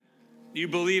You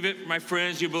believe it, my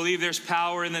friends? You believe there's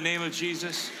power in the name of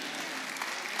Jesus?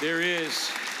 There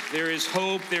is. There is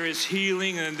hope, there is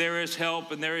healing, and there is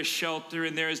help, and there is shelter,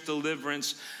 and there is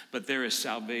deliverance, but there is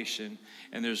salvation.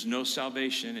 And there's no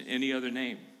salvation in any other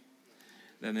name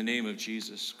than the name of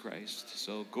Jesus Christ.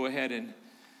 So go ahead and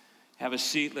have a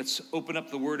seat. Let's open up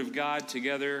the Word of God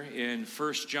together in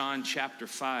 1 John chapter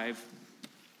 5.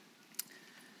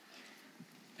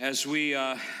 As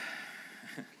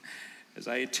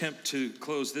I attempt to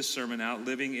close this sermon out,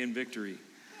 living in victory.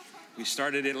 We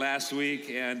started it last week,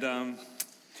 and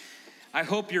I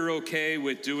hope you're okay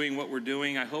with doing what we're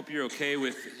doing. I hope you're okay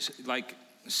with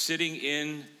sitting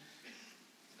in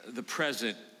the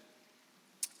present.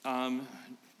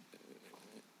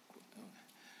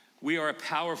 We are a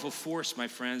powerful force, my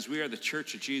friends. We are the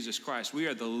church of Jesus Christ. We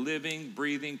are the living,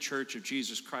 breathing church of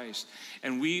Jesus Christ.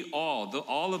 And we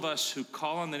all of us who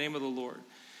call on the name of the Lord,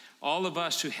 all of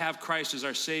us who have Christ as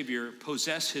our Savior,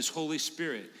 possess His Holy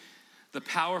Spirit. The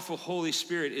powerful Holy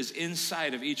Spirit is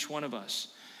inside of each one of us.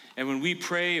 And when we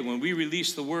pray, and when we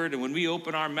release the word, and when we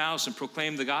open our mouths and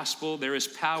proclaim the gospel, there is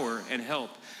power and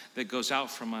help that goes out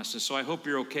from us. And so I hope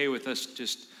you're okay with us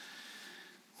just,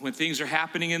 when things are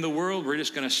happening in the world, we're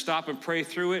just going to stop and pray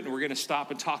through it, and we're going to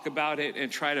stop and talk about it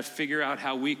and try to figure out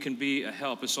how we can be a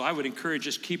help. And so I would encourage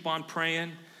us, keep on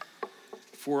praying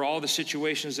for all the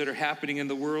situations that are happening in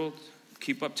the world.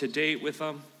 Keep up to date with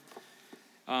them.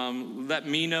 Let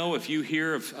me know if you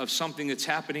hear of something that's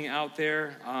happening out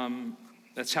there.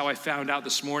 That's how I found out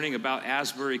this morning about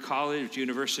Asbury College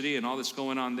University and all that's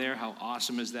going on there. How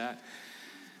awesome is that?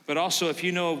 But also, if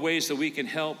you know of ways that we can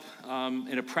help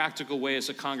in a practical way as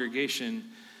a congregation,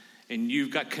 and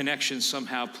you've got connections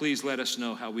somehow, please let us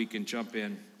know how we can jump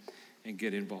in and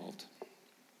get involved.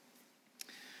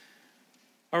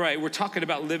 All right, we're talking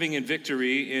about living in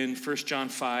victory in 1 John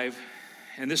 5,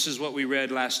 and this is what we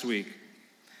read last week.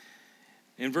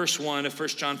 In verse 1 of 1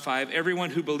 John 5, everyone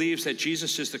who believes that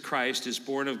Jesus is the Christ is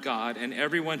born of God, and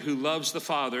everyone who loves the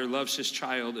Father loves his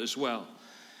child as well.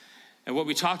 And what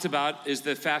we talked about is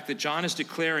the fact that John is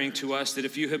declaring to us that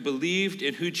if you have believed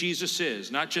in who Jesus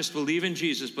is, not just believe in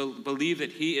Jesus, but believe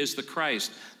that he is the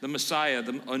Christ, the Messiah,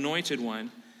 the anointed one,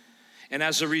 and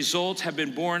as a result have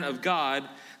been born of God,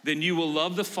 then you will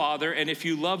love the Father, and if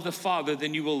you love the Father,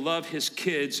 then you will love his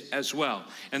kids as well.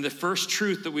 And the first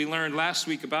truth that we learned last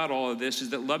week about all of this is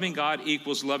that loving God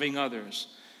equals loving others.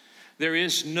 There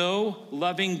is no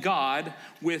loving God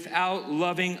without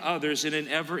loving others in an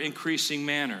ever-increasing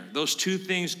manner. Those two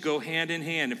things go hand in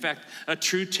hand. In fact, a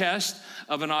true test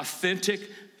of an authentic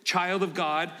child of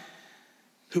God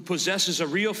who possesses a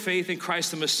real faith in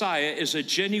Christ the Messiah is a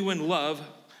genuine love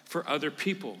for other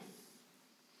people.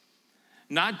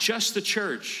 Not just the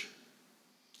church,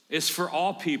 it's for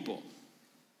all people.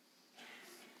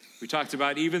 We talked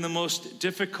about even the most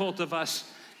difficult of us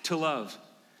to love.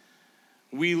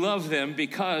 We love them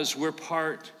because we're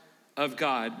part of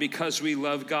God, because we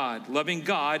love God. Loving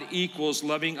God equals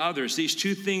loving others. These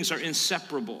two things are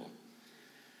inseparable.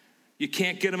 You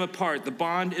can't get them apart. The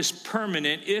bond is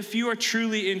permanent. If you are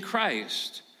truly in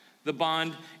Christ, the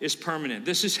bond is permanent.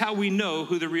 This is how we know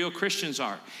who the real Christians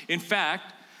are. In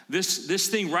fact, this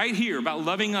thing right here about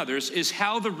loving others is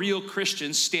how the real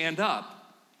Christians stand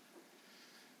up.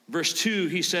 Verse 2,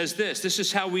 he says this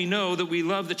is how we know that we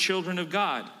love the children of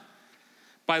God,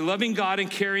 by loving God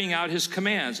and carrying out his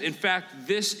commands. In fact,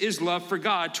 this is love for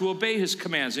God, to obey his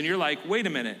commands. And you're like, wait a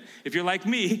minute. If you're like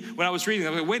me, when I was reading,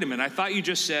 I was like, wait a minute. I thought you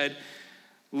just said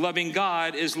loving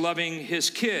God is loving his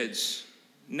kids.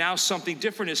 Now something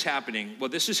different is happening. Well,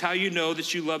 this is how you know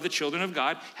that you love the children of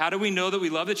God. How do we know that we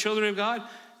love the children of God?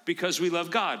 Because we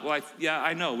love God. Well,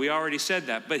 I know. We already said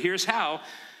that. But here's how.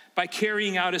 By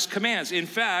carrying out his commands. In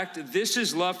fact, this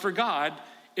is love for God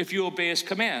if you obey his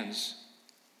commands.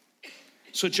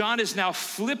 So John is now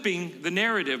flipping the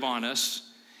narrative on us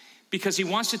because he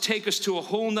wants to take us to a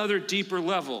whole nother deeper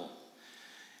level,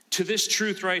 to this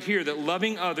truth right here, that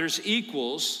loving others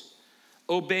equals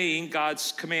obeying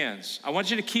God's commands. I want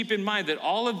you to keep in mind that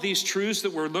all of these truths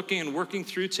that we're looking and working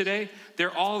through today,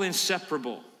 they're all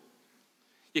inseparable.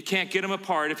 You can't get them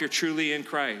apart if you're truly in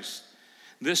Christ.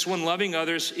 This one, loving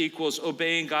others, equals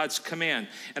obeying God's command.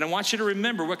 And I want you to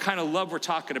remember what kind of love we're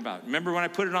talking about. Remember when I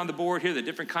put it on the board here, the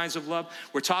different kinds of love?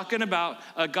 We're talking about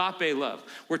agape love.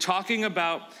 We're talking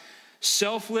about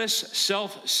selfless,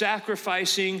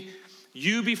 self-sacrificing,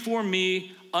 you before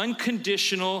me,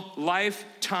 unconditional,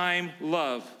 lifetime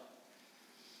love.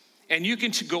 And you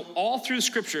can go all through the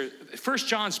scripture. 1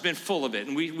 John's been full of it,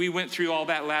 and we went through all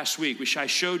that last week. I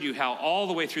showed you how all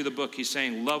the way through the book he's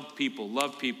saying, love people,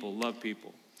 love people, love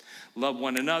people. Love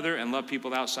one another and love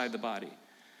people outside the body.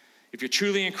 If you're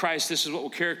truly in Christ, this is what will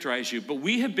characterize you. But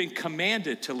we have been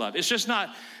commanded to love. It's just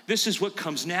not, this is what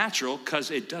comes natural,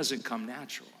 because it doesn't come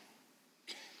natural.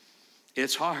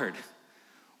 It's hard.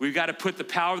 We've got to put the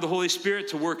power of the Holy Spirit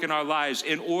to work in our lives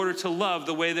in order to love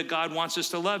the way that God wants us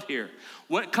to love here.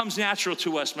 What comes natural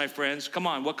to us, my friends? Come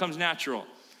on, what comes natural?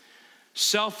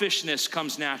 Selfishness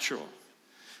comes natural.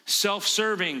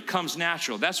 Self-serving comes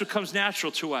natural. That's what comes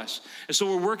natural to us. And so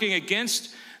we're working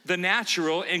against the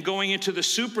natural and going into the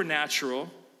supernatural.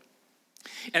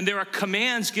 And there are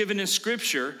commands given in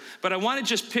Scripture, but I want to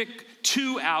just pick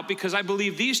two out because I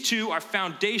believe these two are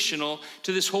foundational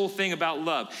to this whole thing about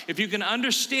love. If you can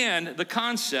understand the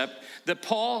concept that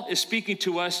Paul is speaking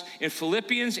to us in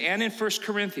Philippians and in 1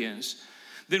 Corinthians,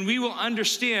 then we will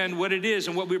understand what it is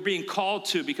and what we're being called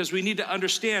to, because we need to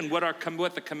understand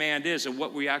what the command is and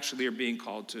what we actually are being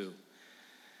called to.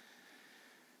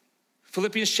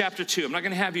 Philippians chapter 2. I'm not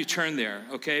going to have you turn there,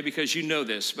 okay, because you know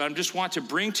this, but I just want to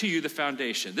bring to you the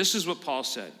foundation. This is what Paul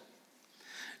said.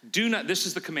 This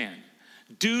is the command.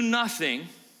 Do nothing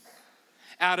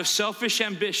out of selfish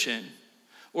ambition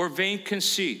or vain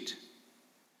conceit.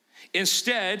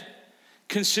 Instead,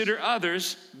 consider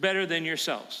others better than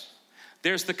yourselves.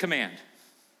 There's the command.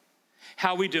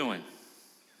 How we doing?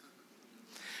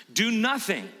 Do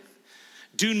nothing.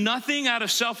 Do nothing out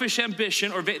of selfish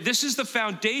ambition or this is the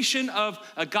foundation of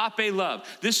agape love.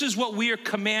 This is what we are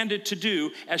commanded to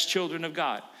do as children of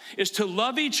God, is to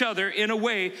love each other in a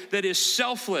way that is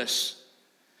selfless,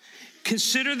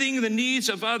 considering the needs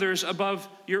of others above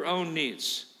your own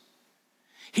needs.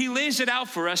 He lays it out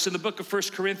for us in the book of 1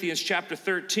 Corinthians chapter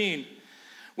 13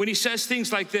 when he says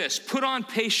things like this: put on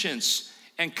patience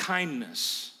and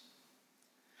kindness.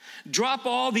 Drop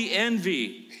all the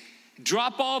envy.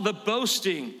 Drop all the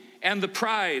boasting and the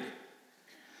pride.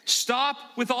 Stop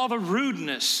with all the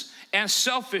rudeness and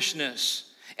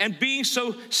selfishness and being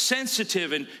so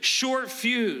sensitive and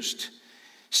short-fused.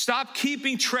 Stop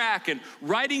keeping track and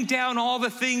writing down all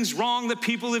the things wrong that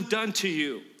people have done to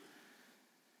you.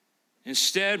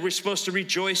 Instead, we're supposed to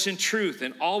rejoice in truth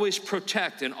and always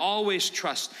protect and always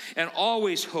trust and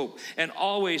always hope and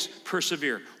always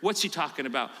persevere. What's he talking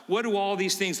about? What do all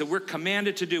these things that we're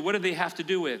commanded to do, what do they have to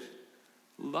do with?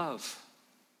 Love.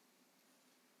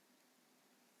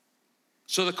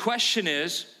 So the question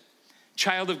is,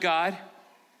 child of God,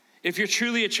 if you're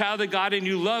truly a child of God and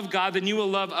you love God, then you will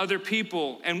love other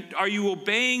people. And are you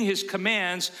obeying his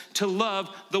commands to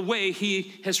love the way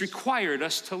he has required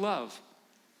us to love?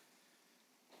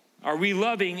 Are we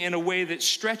loving in a way that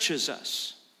stretches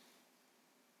us?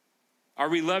 Are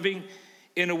we loving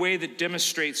in a way that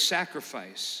demonstrates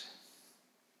sacrifice?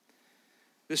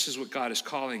 This is what God is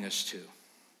calling us to.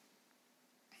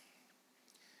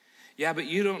 Yeah, but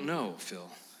you don't know, Phil,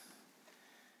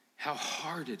 how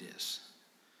hard it is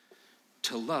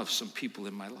to love some people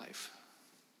in my life.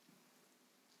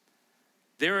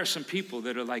 There are some people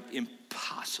that are like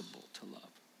impossible to love.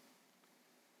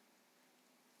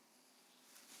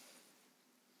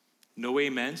 No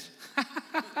amens?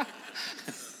 I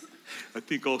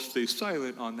think I'll stay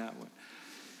silent on that one.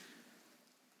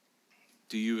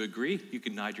 Do you agree? You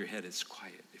can nod your head. It's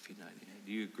quiet if you nod your head.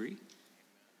 Do you agree?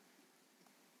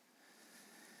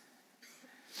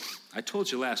 I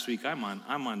told you last week I'm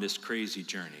on this crazy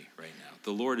journey right now.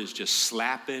 The Lord is just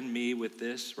slapping me with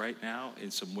this right now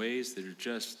in some ways that are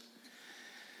just,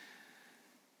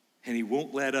 and he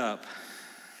won't let up.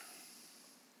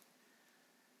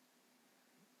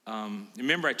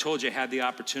 Remember I told you I had the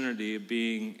opportunity of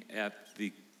being at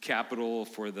the Capitol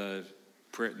for the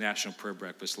National Prayer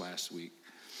Breakfast last week.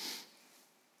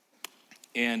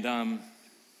 And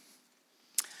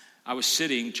I was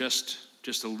sitting just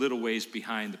a little ways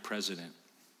behind the president.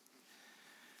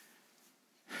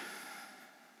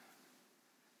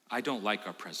 I don't like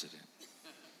our president.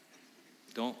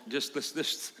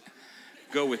 Let's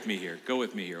go with me here,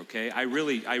 okay? I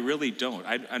really don't.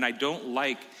 I don't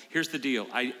like, here's the deal.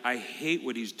 I hate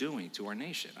what he's doing to our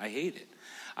nation. I hate it.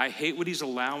 I hate what he's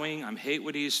allowing. I hate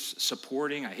what he's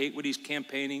supporting. I hate what he's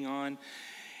campaigning on.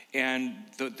 And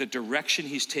the direction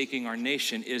he's taking our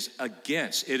nation is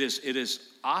against. It is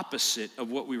opposite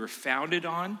of what we were founded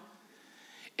on.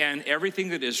 And everything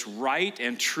that is right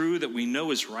and true that we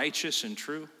know is righteous and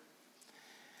true.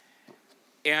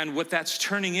 And what that's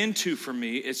turning into for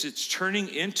me is it's turning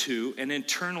into an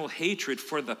internal hatred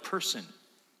for the person.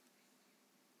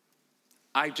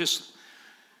 I'll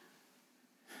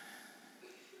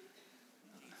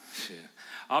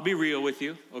be real with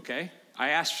you, okay? I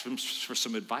asked him for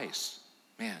some advice.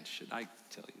 Man, should I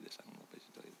tell you this? I don't know if I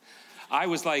should tell you. I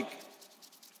was like,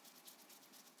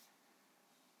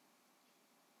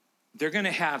 they're going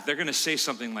to say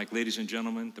something like, ladies and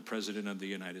gentlemen, the President of the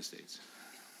United States.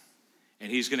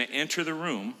 And he's going to enter the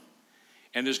room,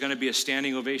 and there's going to be a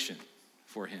standing ovation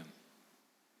for him.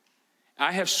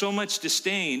 I have so much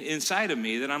disdain inside of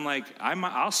me that I'm like,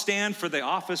 I'll stand for the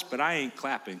office, but I ain't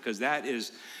clapping, because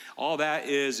all that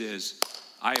is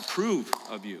I approve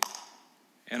of you,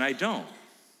 and I don't.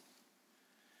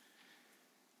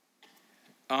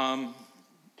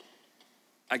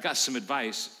 I got some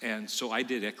advice, and so I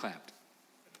did. I clapped.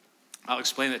 I'll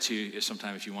explain that to you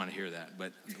sometime if you want to hear that,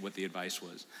 but what the advice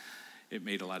was. It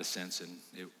made a lot of sense, and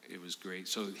it was great.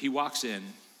 So he walks in,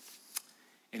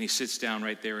 and he sits down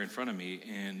right there in front of me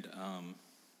and in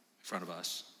front of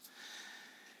us.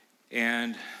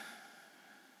 And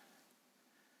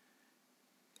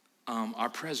our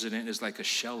president is like a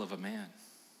shell of a man.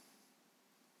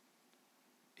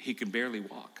 He can barely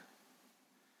walk.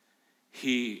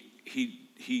 He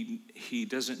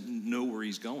doesn't know where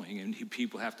he's going, and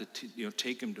people have to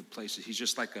take him to places. He's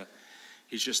just like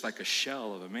a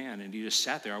shell of a man, and he just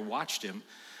sat there. I watched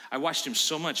him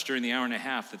so much during the hour and a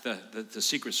half that the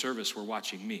Secret Service were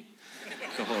watching me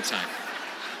the whole time.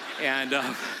 And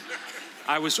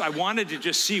I wanted to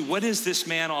just see, what is this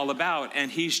man all about?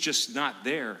 And he's just not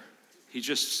there. He's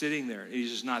just sitting there.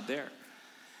 He's just not there.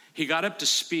 He got up to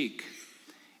speak,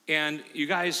 and you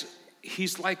guys,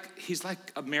 he's like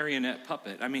a marionette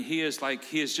puppet. I mean, he is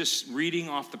just reading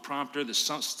off the prompter, the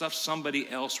stuff somebody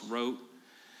else wrote,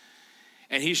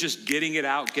 and he's just getting it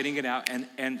out,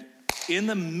 and in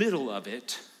the middle of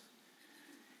it,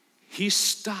 he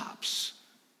stops,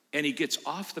 and he gets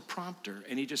off the prompter,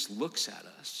 and he just looks at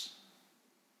us.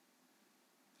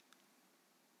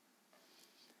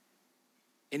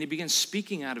 And he begins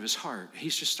speaking out of his heart. He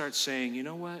just starts saying, you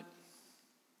know what?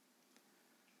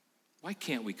 Why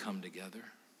can't we come together?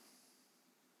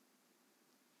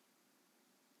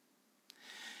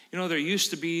 There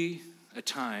used to be a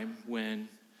time when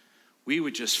we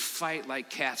would just fight like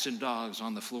cats and dogs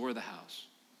on the floor of the house.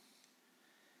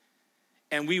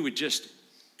 And you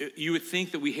would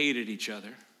think that we hated each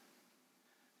other.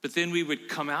 But then we would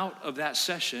come out of that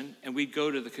session and we'd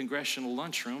go to the congressional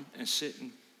lunchroom and sit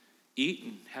and eat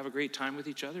and have a great time with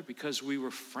each other, because we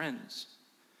were friends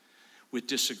with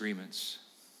disagreements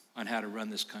on how to run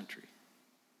this country.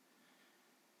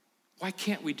 Why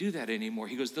can't we do that anymore?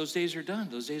 He goes, those days are done.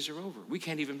 Those days are over. We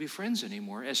can't even be friends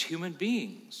anymore as human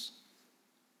beings.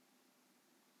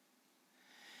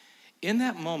 In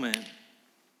that moment,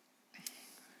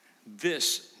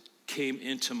 this came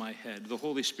into my head. The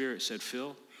Holy Spirit said,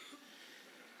 Phil,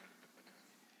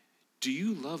 do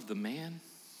you love the man?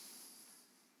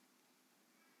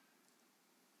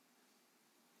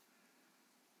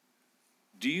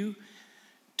 Do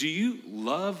you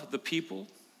love the people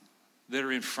that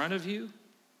are in front of you?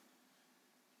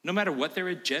 No matter what their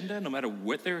agenda, no matter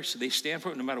what they stand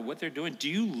for, no matter what they're doing, do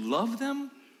you love them?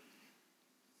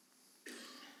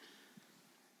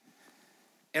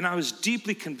 And I was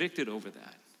deeply convicted over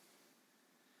that,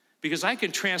 because I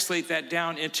can translate that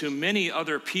down into many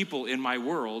other people in my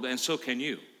world, and so can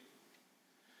you.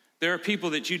 There are people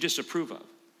that you disapprove of.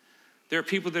 There are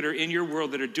people that are in your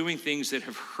world that are doing things that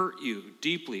have hurt you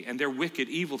deeply, and they're wicked,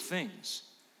 evil things.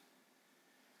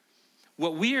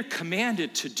 What we are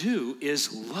commanded to do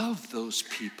is love those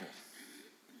people.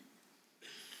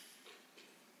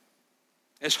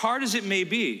 As hard as it may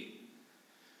be.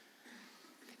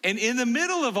 And in the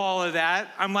middle of all of that,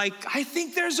 I'm like, I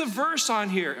think there's a verse on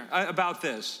here about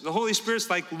this. The Holy Spirit's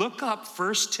like, look up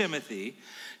 1 Timothy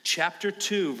chapter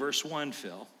 2, verse 1,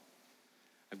 Phil.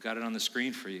 I've got it on the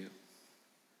screen for you.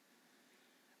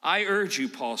 I urge you,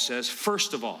 Paul says,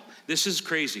 first of all. This is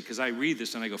crazy, because I read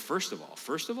this and I go, first of all,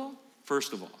 first of all,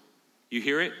 first of all. You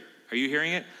hear it? Are you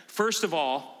hearing it? First of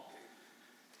all,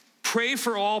 pray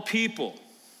for all people.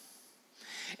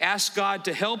 Ask God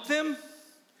to help them.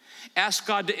 Ask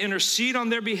God to intercede on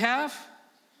their behalf.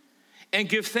 And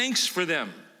give thanks for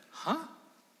them. Huh?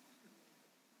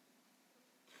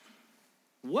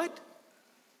 What?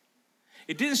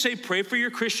 It didn't say pray for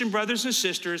your Christian brothers and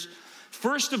sisters.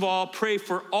 First of all, pray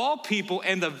for all people.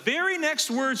 And the very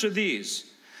next words are these.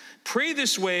 Pray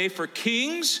this way for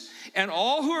kings and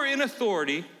all who are in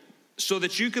authority, so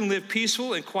that you can live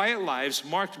peaceful and quiet lives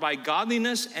marked by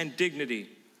godliness and dignity.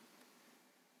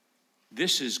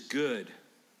 This is good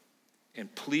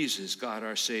and pleases God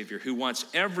our Savior, who wants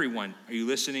everyone, are you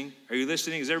listening? Are you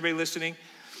listening? Is everybody listening?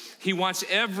 He wants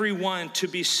everyone to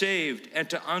be saved and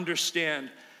to understand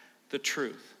the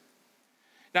truth.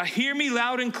 Now hear me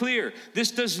loud and clear.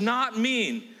 This does not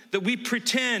mean that we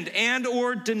pretend and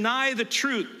or deny the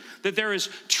truth, that there is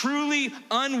truly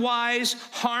unwise,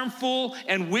 harmful,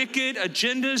 and wicked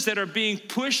agendas that are being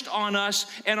pushed on us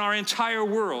and our entire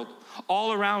world,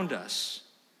 all around us.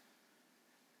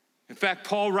 In fact,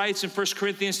 Paul writes in 1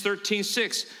 Corinthians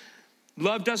 13:6,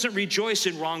 love doesn't rejoice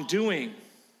in wrongdoing,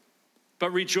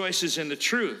 but rejoices in the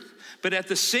truth. But at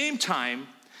the same time,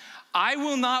 I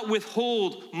will not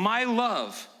withhold my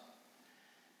love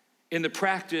in the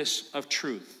practice of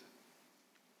truth.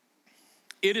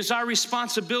 It is our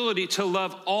responsibility to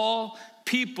love all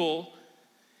people,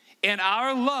 and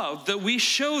our love that we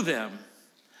show them,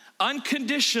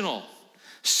 unconditional,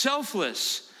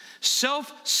 selfless,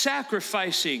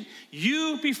 self-sacrificing,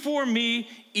 you before me,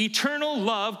 eternal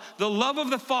love, the love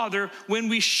of the Father. When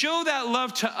we show that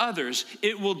love to others,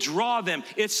 it will draw them.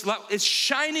 It's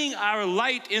shining our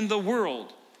light in the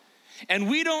world. And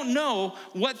we don't know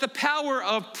what the power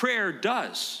of prayer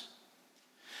does.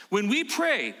 When we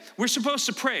pray, we're supposed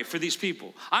to pray for these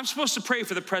people. I'm supposed to pray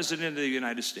for the President of the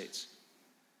United States.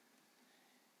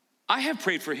 I have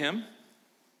prayed for him.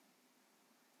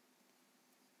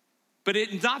 But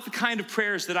it's not the kind of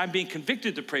prayers that I'm being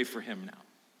convicted to pray for him now.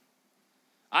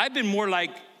 I've been more like,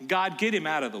 God, get him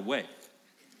out of the way.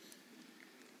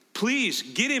 Please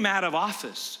get him out of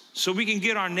office so we can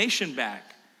get our nation back.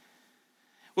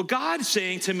 What God's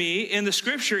saying to me in the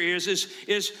scripture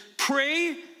is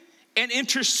pray and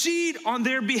intercede on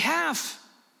their behalf.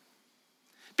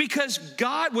 Because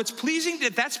God, that's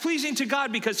pleasing to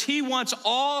God, because he wants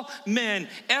all men,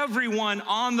 everyone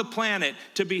on the planet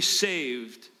to be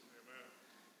saved.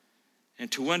 And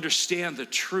to understand the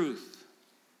truth.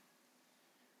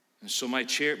 And so my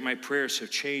prayers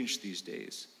have changed these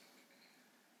days.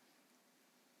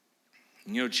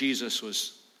 You know,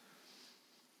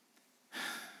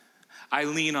 I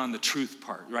lean on the truth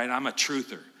part, right? I'm a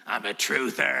truther.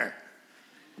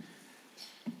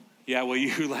 Yeah, well,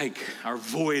 you are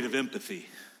void of empathy.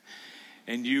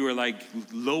 And you are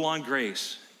low on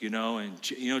grace, and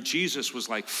Jesus was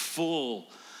full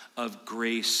of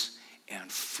grace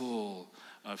and full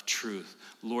of truth.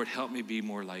 Lord, help me be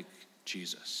more like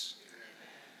Jesus.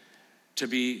 To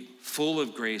be full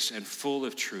of grace and full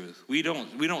of truth. We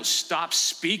don't stop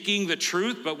speaking the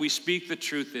truth, but we speak the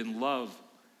truth in love.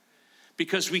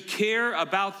 Because we care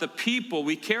about the people,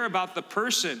 we care about the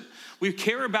person, we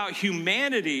care about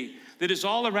humanity that is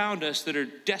all around us that are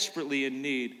desperately in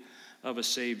need of a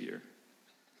Savior.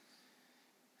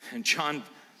 And John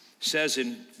says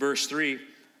in verse 3,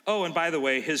 oh, and by the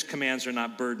way, his commands are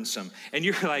not burdensome. And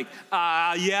you're like,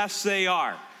 yes, they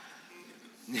are.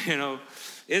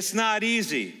 It's not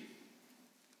easy.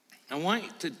 I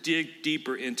want to dig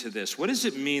deeper into this. What does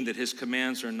it mean that his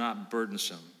commands are not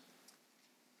burdensome?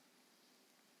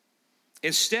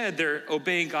 Instead,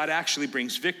 obeying God actually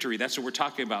brings victory. That's what we're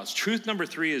talking about. Truth number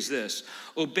 3 is this.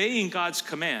 Obeying God's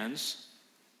commands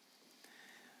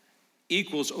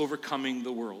equals overcoming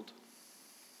the world.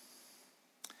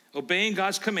 Obeying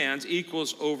God's commands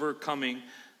equals overcoming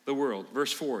the world.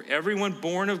 Verse 4, everyone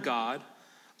born of God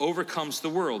overcomes the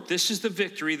world. This is the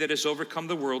victory that has overcome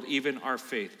the world, even our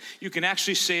faith. You can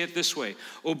actually say it this way.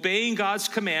 Obeying God's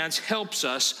commands helps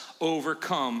us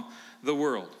overcome the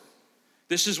world.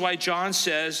 This is why John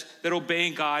says that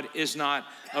obeying God is not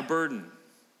a burden.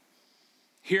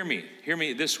 Hear me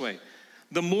this way.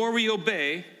 The more we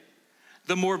obey,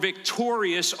 the more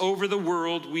victorious over the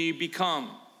world we become.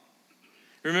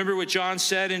 Remember what John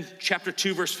said in chapter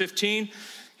 2, verse 15?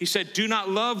 He said, do not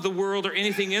love the world or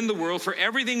anything in the world, for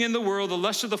everything in the world, the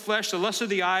lust of the flesh, the lust of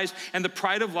the eyes, and the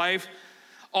pride of life,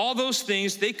 all those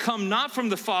things, they come not from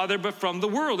the Father, but from the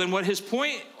world. And what his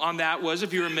point on that was,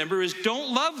 if you remember, is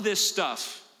don't love this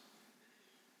stuff.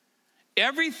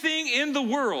 Everything in the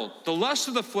world, the lust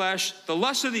of the flesh, the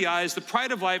lust of the eyes, the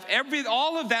pride of life,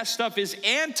 all of that stuff is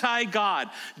anti-God.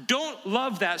 Don't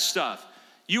love that stuff.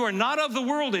 You are not of the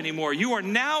world anymore. You are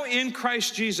now in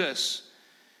Christ Jesus.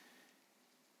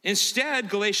 Instead,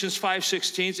 Galatians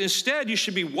 5:16, instead you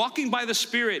should be walking by the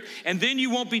Spirit, and then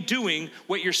you won't be doing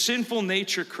what your sinful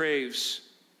nature craves.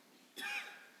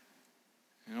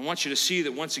 And I want you to see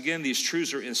that once again, these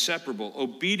truths are inseparable.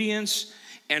 Obedience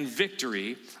and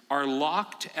victory are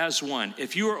locked as one.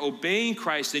 If you are obeying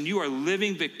Christ, then you are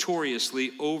living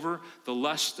victoriously over the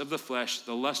lust of the flesh,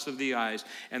 the lust of the eyes,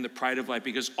 and the pride of life,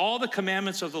 because all the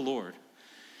commandments of the Lord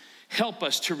help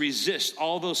us to resist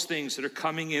all those things that are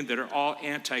coming in that are all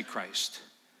anti-Christ.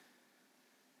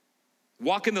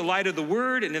 Walk in the light of the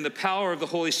Word and in the power of the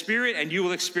Holy Spirit, and you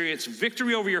will experience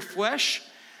victory over your flesh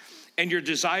and your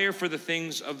desire for the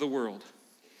things of the world.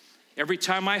 Every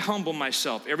time I humble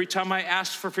myself, every time I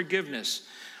ask for forgiveness,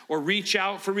 or reach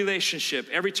out for relationship,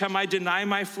 every time I deny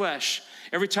my flesh,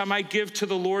 every time I give to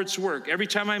the Lord's work, every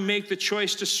time I make the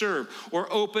choice to serve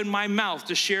or open my mouth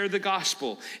to share the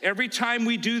gospel, every time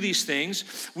we do these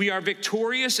things, we are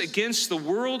victorious against the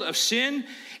world of sin.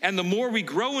 And the more we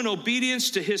grow in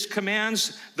obedience to his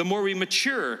commands, the more we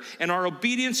mature, and our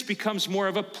obedience becomes more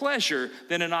of a pleasure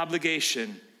than an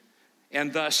obligation.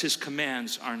 And thus his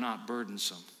commands are not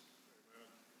burdensome.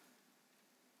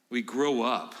 We grow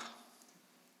up.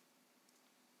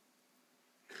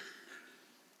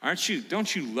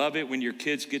 Don't you love it when your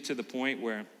kids get to the point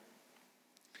where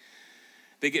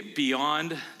they get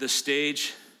beyond the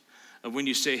stage of when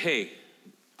you say, hey,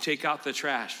 take out the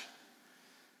trash?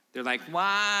 They're like,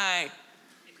 why?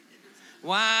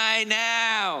 Why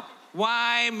now?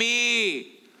 Why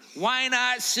me? Why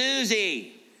not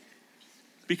Susie?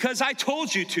 Because I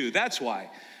told you to, that's why.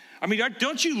 I mean,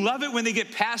 don't you love it when they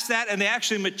get past that and they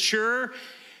actually mature?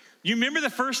 You remember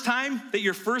the first time that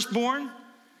you're firstborn?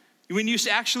 When you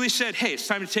actually said, hey, it's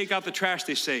time to take out the trash,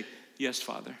 they say, yes,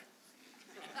 Father.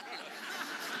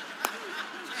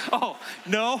 Oh,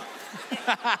 no?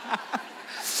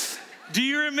 Do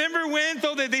you remember when,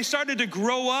 though, they started to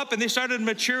grow up and they started to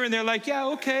mature and they're like, yeah,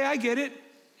 okay, I get it.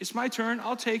 It's my turn.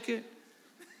 I'll take it.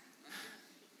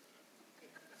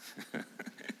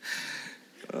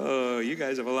 Oh, you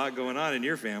guys have a lot going on in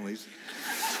your families.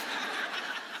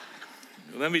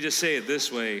 Let me just say it this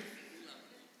way.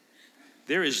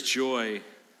 There is joy,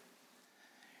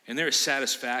 and there is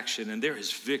satisfaction, and there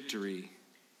is victory.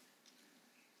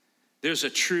 There's a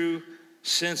true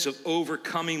sense of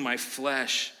overcoming my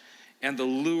flesh and the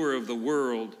lure of the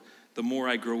world the more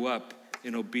I grow up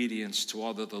in obedience to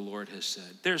all that the Lord has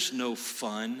said. There's no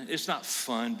fun. It's not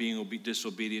fun being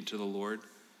disobedient to the Lord.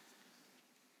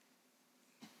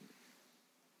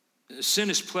 Sin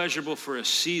is pleasurable for a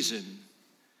season,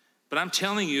 but I'm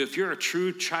telling you, if you're a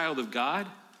true child of God,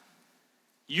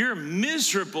 you're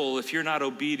miserable if you're not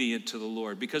obedient to the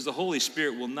Lord, because the Holy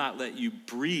Spirit will not let you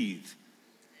breathe.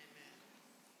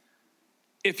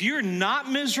 If you're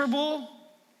not miserable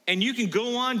and you can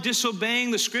go on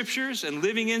disobeying the scriptures and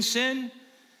living in sin,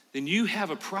 then you have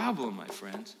a problem, my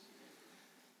friends.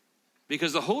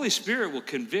 Because the Holy Spirit will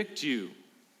convict you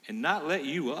and not let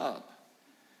you up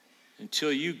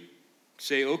until you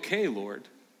say, okay, Lord,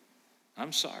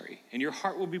 I'm sorry. And your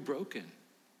heart will be broken.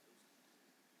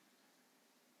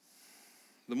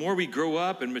 The more we grow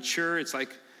up and mature, it's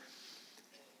like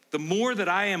the more that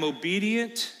I am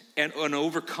obedient and an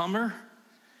overcomer,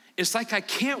 it's like I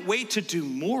can't wait to do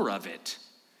more of it.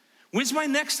 When's my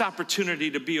next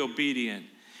opportunity to be obedient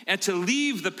and to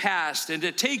leave the past and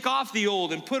to take off the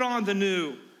old and put on the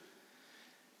new?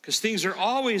 Because things are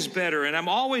always better and I'm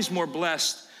always more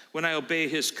blessed when I obey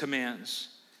his commands.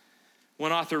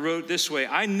 One author wrote this way,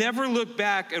 I never look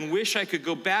back and wish I could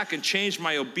go back and change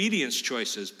my obedience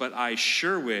choices, but I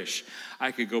sure wish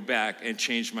I could go back and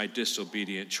change my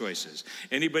disobedient choices.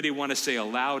 Anybody want to say a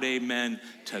loud amen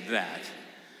to that?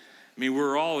 I mean,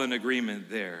 we're all in agreement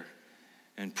there.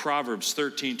 And Proverbs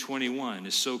 13:21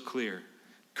 is so clear.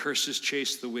 Curses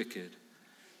chase the wicked,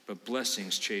 but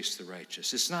blessings chase the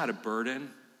righteous. It's not a burden.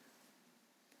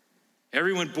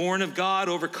 Everyone born of God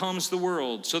overcomes the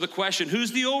world. So the question,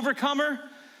 who's the overcomer?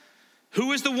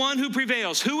 Who is the one who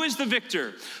prevails? Who is the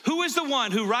victor? Who is the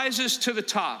one who rises to the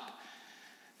top?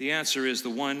 The answer is the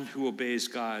one who obeys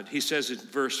God. He says in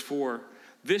verse 4,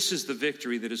 this is the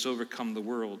victory that has overcome the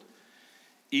world,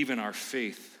 even our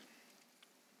faith.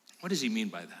 What does he mean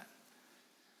by that?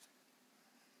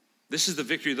 This is the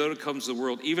victory that overcomes the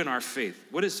world, even our faith.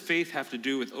 What does faith have to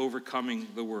do with overcoming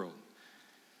the world?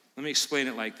 Let me explain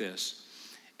it like this.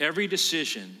 Every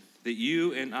decision that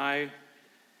you and I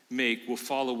make will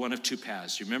follow one of two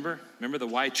paths. You remember? Remember the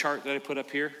Y chart that I put up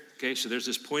here? Okay, so there's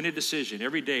this pointed decision.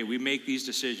 Every day we make these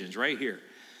decisions right here.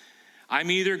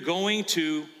 I'm either going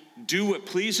to do what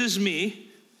pleases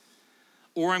me,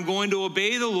 or I'm going to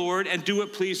obey the Lord and do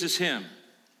what pleases him.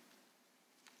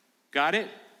 Got it?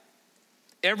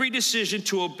 Every decision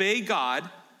to obey God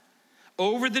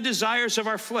over the desires of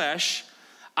our flesh,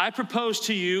 I propose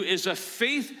to you, is a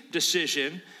faith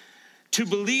decision to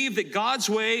believe that God's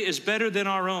way is better than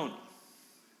our own.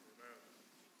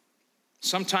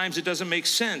 Sometimes it doesn't make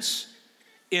sense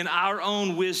in our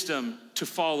own wisdom to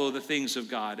follow the things of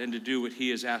God and to do what he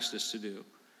has asked us to do.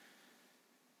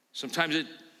 Sometimes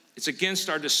it's against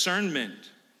our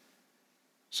discernment.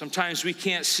 Sometimes we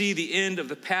can't see the end of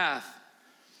the path.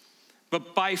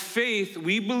 But by faith,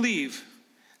 we believe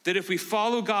that if we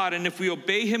follow God and if we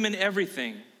obey him in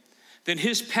everything, then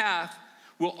his path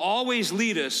will always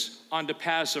lead us onto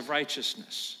paths of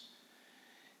righteousness.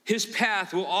 His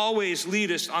path will always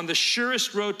lead us on the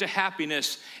surest road to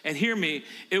happiness. And hear me,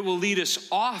 it will lead us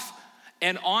off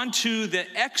and onto the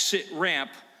exit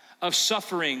ramp of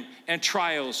suffering and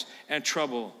trials and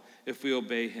trouble if we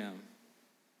obey him.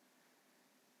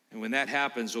 And when that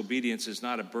happens, obedience is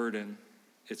not a burden,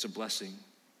 it's a blessing.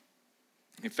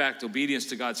 In fact, obedience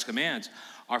to God's commands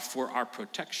are for our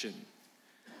protection,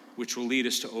 which will lead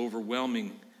us to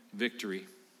overwhelming victory.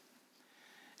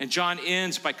 And John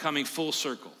ends by coming full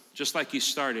circle, just like he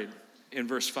started in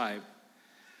verse 5.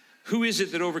 Who is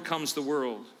it that overcomes the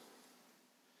world?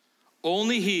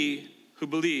 Only he who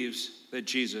believes that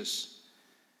Jesus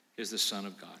is the Son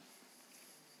of God.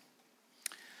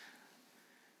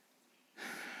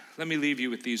 Let me leave you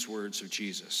with these words of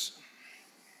Jesus.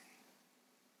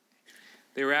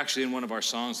 They were actually in one of our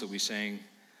songs that we sang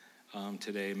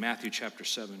today, Matthew chapter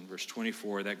 7, verse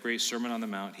 24, that great Sermon on the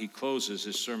Mount. He closes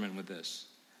his sermon with this.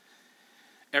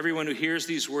 Everyone who hears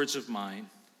these words of mine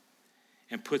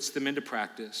and puts them into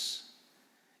practice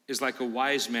is like a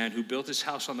wise man who built his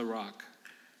house on the rock.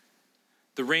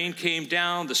 The rain came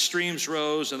down, the streams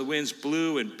rose, and the winds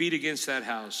blew and beat against that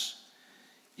house.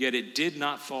 Yet it did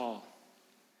not fall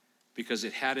because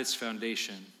it had its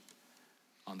foundation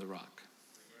on the rock.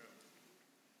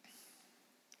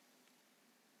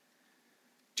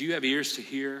 Do you have ears to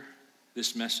hear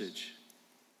this message?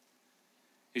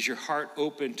 Is your heart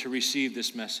open to receive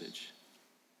this message?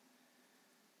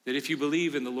 That if you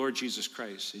believe in the Lord Jesus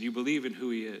Christ and you believe in who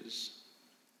he is,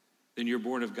 then you're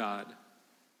born of God.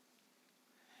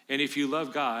 And if you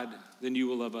love God, then you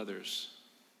will love others.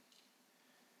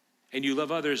 And you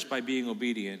love others by being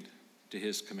obedient to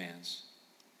his commands.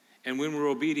 And when we're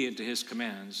obedient to his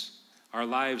commands, our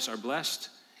lives are blessed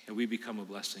and we become a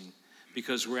blessing,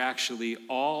 because we're actually,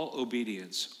 all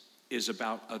obedience is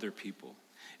about other people,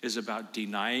 is about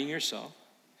denying yourself.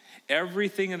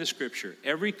 Everything in the scripture,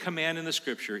 every command in the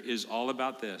scripture is all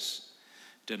about this: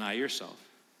 deny yourself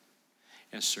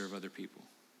and serve other people.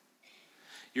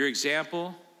 Your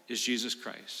example is Jesus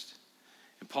Christ.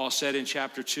 And Paul said in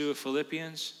chapter 2 of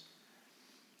Philippians,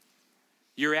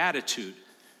 your attitude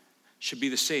should be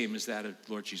the same as that of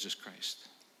Lord Jesus Christ,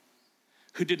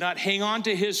 who did not hang on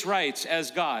to his rights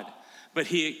as God, but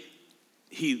he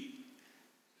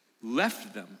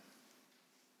left them.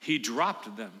 He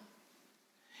dropped them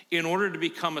in order to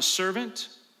become a servant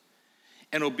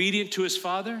and obedient to his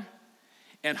Father,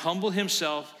 and humble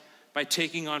himself by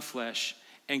taking on flesh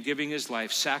and giving his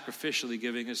life, sacrificially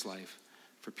giving his life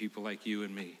for people like you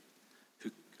and me who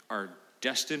are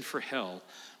destined for hell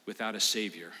without a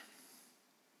Savior.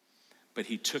 But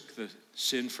he took the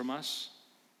sin from us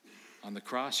on the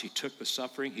cross. He took the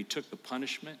suffering. He took the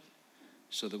punishment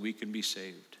so that we can be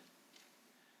saved.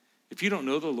 If you don't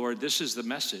know the Lord, this is the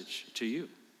message to you.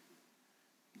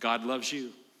 God loves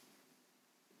you.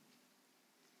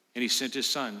 And he sent his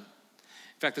Son.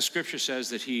 In fact, the scripture says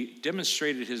that he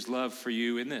demonstrated his love for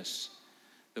you in this,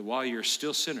 that while you're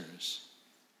still sinners,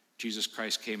 Jesus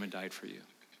Christ came and died for you.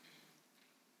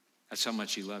 That's how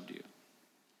much he loved you.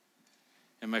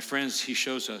 And my friends, he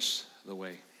shows us the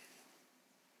way.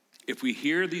 If we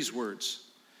hear these words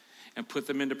and put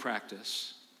them into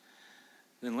practice,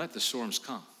 then let the storms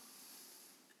come.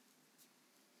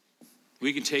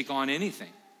 We can take on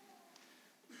anything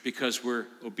because we're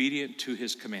obedient to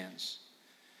his commands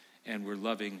and we're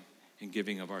loving and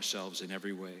giving of ourselves in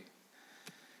every way.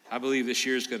 I believe this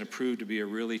year is going to prove to be a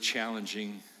really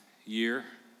challenging year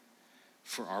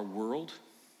for our world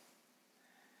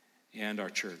and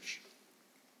our church.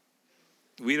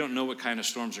 We don't know what kind of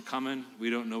storms are coming.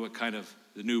 We don't know what kind of,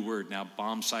 the new word now,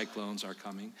 bomb cyclones are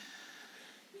coming.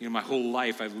 You know, my whole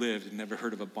life I've lived and never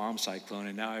heard of a bomb cyclone,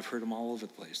 and now I've heard them all over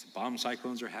the place. The bomb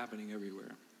cyclones are happening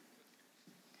everywhere.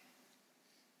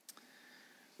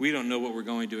 We don't know what we're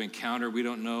going to encounter. We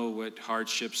don't know what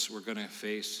hardships we're going to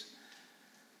face.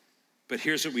 But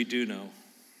here's what we do know.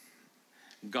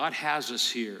 God has us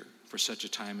here for such a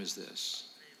time as this.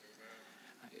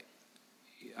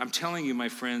 I'm telling you, my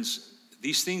friends,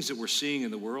 these things that we're seeing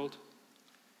in the world,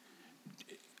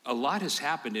 a lot has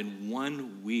happened in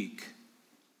 1 week.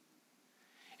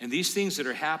 And these things that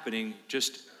are happening,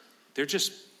 they're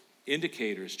just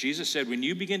indicators. Jesus said, when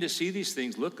you begin to see these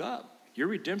things, look up. Your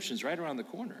redemption's right around the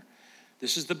corner.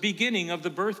 This is the beginning of the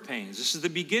birth pains. This is the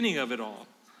beginning of it all.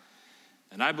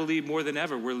 And I believe more than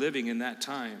ever, we're living in that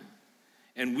time.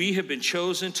 And we have been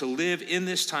chosen to live in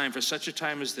this time for such a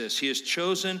time as this. He has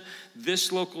chosen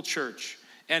this local church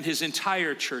and his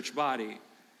entire church body.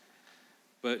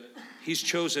 But he's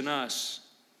chosen us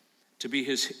to be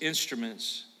his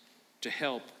instruments to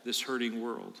help this hurting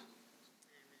world.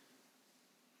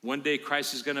 One day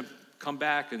Christ is going to come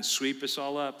back and sweep us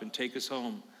all up and take us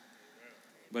home.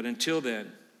 But until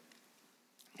then,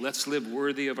 let's live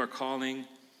worthy of our calling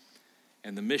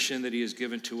and the mission that he has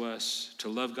given to us, to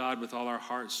love God with all our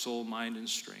heart, soul, mind, and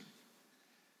strength,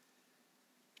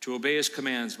 to obey his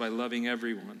commands by loving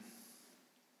everyone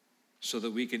so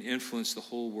that we can influence the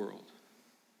whole world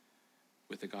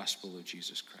with the gospel of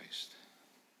Jesus Christ.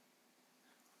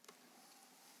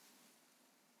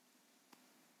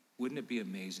 Wouldn't it be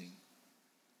amazing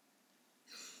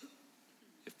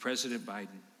if President Biden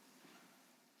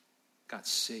got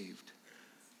saved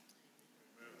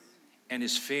and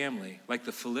his family, like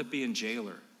the Philippian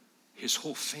jailer, his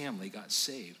whole family got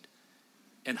saved,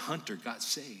 and Hunter got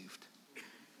saved?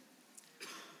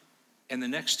 And the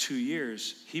next 2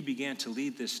 years, he began to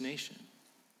lead this nation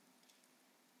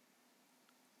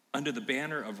under the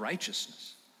banner of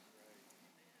righteousness.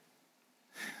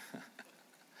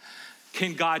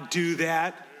 Can God do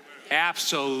that?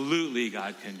 Absolutely,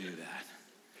 God can do that.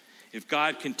 If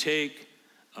God can take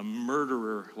a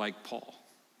murderer like Paul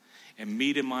and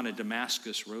meet him on a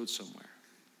Damascus road somewhere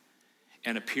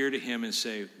and appear to him and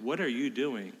say, "What are you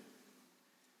doing?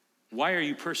 Why are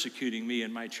you persecuting me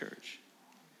and my church?"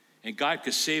 And God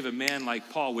could save a man like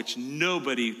Paul, which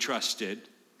nobody trusted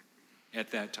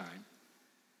at that time.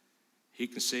 He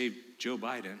can save Joe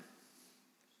Biden.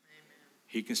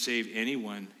 He can save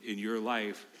anyone in your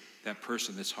life, that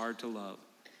person that's hard to love,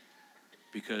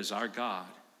 because our God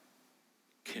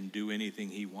can do anything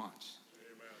he wants.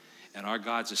 Amen. And our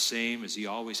God's the same as he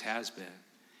always has been.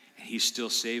 And he's still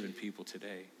saving people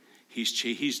today.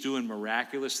 He's doing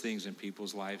miraculous things in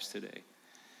people's lives today.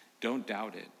 Don't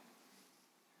doubt it.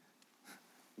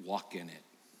 Walk in it.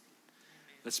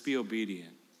 Let's be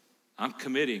obedient. I'm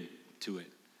committing to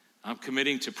it. I'm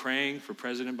committing to praying for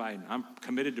President Biden. I'm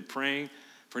committed to praying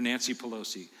for Nancy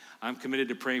Pelosi. I'm committed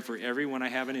to praying for everyone I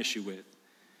have an issue with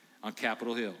on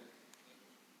Capitol Hill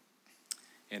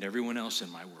and everyone else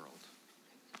in my world.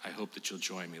 I hope that you'll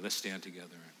join me. Let's stand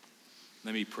together and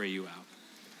let me pray you out.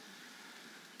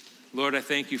 Lord, I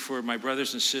thank you for my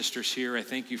brothers and sisters here. I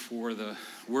thank you for the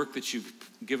work that you've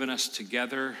given us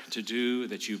together to do,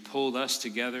 that you've pulled us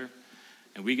together,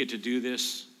 and we get to do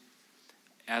this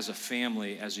as a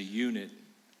family, as a unit.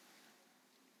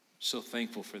 So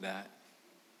thankful for that.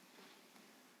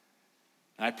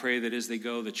 I pray that as they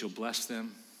go, that you'll bless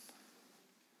them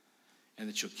and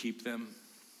that you'll keep them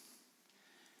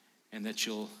and that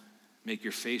you'll make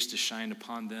your face to shine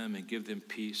upon them and give them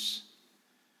peace.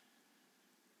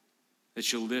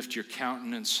 That you'll lift your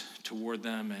countenance toward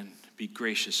them and be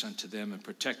gracious unto them and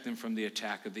protect them from the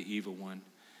attack of the evil one.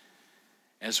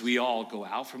 As we all go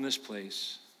out from this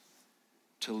place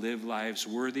to live lives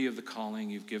worthy of the calling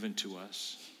you've given to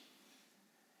us,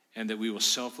 and that we will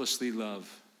selflessly love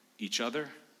each other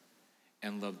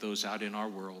and love those out in our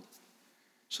world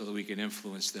so that we can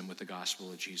influence them with the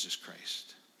gospel of Jesus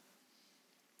Christ.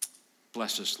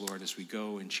 Bless us, Lord, as we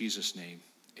go in Jesus' name.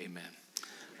 Amen.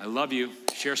 I love you.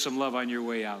 Share some love on your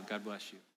way out. God bless you.